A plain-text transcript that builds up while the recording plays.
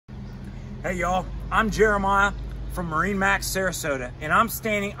Hey y'all, I'm Jeremiah from MarineMax Sarasota, and I'm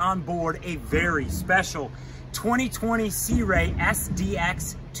standing on board a very special 2020 Sea Ray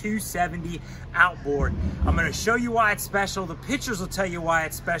SDX 270 Outboard. I'm going to show you why it's special. The pictures will tell you why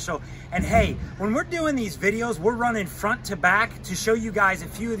it's special. And hey, when we're doing these videos, we're running front to back to show you guys a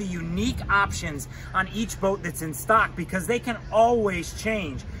few of the unique options on each boat that's in stock, because they can always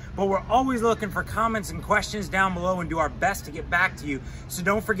change. But we're always looking for comments and questions down below and do our best to get back to you. So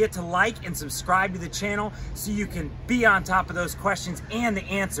don't forget to like and subscribe to the channel so you can be on top of those questions and the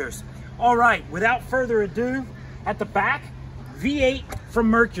answers. All right, without further ado, at the back, V8 from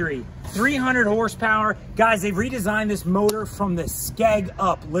Mercury, 300 horsepower. Guys, they've redesigned this motor from the skeg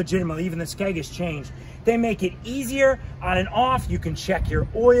up, legitimately. Even the skeg has changed. They make it easier on and off. You can check your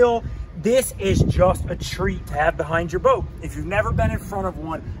oil. This is just a treat to have behind your boat. If you've never been in front of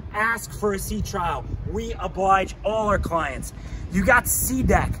one, ask for a sea trial. We oblige all our clients. You got sea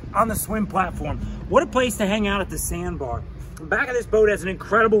deck on the swim platform. What a place to hang out at the sandbar. The back of this boat has an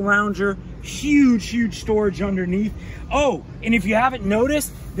incredible lounger, huge storage underneath. Oh, and if you haven't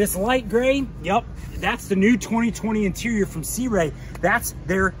noticed, this light gray, yep, that's the new 2020 interior from Sea Ray. That's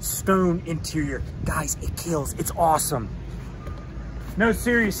their stone interior. Guys, it kills. It's awesome. No,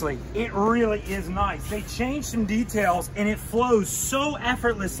 seriously, it really is nice. They changed some details and it flows so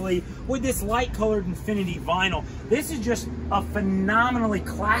effortlessly with this light colored Infinity vinyl. This is just a phenomenally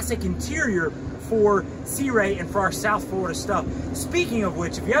classic interior for Sea Ray and for our South Florida stuff. Speaking of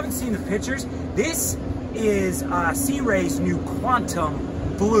which, if you haven't seen the pictures, this is Sea Ray's new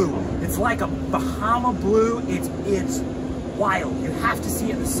Quantum Blue. It's like a Bahama blue. It's wild. You have to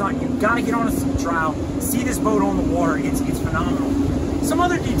see it in the sun. You've got to get on a sea trial, see this boat on the water. It's phenomenal. Some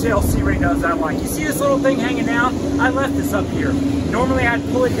other details Sea Ray does I like. You see this little thing hanging down? I left this up here. Normally I'd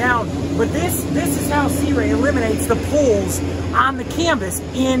pull it down, but this is how Sea Ray eliminates the pulls on the canvas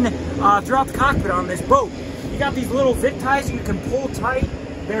in throughout the cockpit on this boat. You got these little zip ties you can pull tight.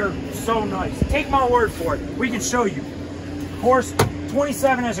 They're so nice. Take my word for it. We can show you. Of course,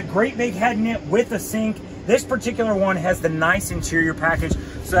 27 has a great big head knit with a sink. This particular one has the nice interior package,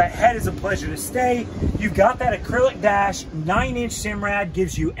 so that head is a pleasure to stay. You've got that acrylic dash, 9-inch Simrad,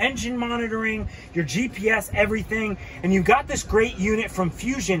 gives you engine monitoring, your GPS, everything. And you've got this great unit from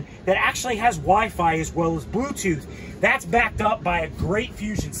Fusion that actually has Wi-Fi as well as Bluetooth. That's backed up by a great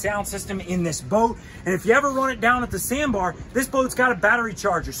Fusion sound system in this boat. And if you ever run it down at the sandbar, this boat's got a battery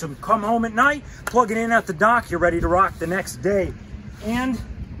charger. So come home at night, plug it in at the dock, you're ready to rock the next day. And,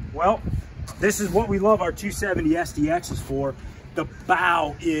 well, this is what we love our 270 SDXs for. The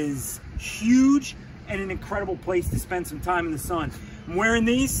bow is huge and an incredible place to spend some time in the sun. I'm wearing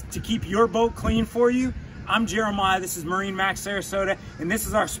these to keep your boat clean for you. I'm Jeremiah, this is MarineMax Sarasota, and this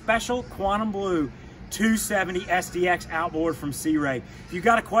is our special Quantum Blue 270 SDX outboard from Sea Ray. If you've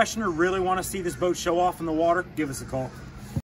got a question or really want to see this boat show off in the water, give us a call.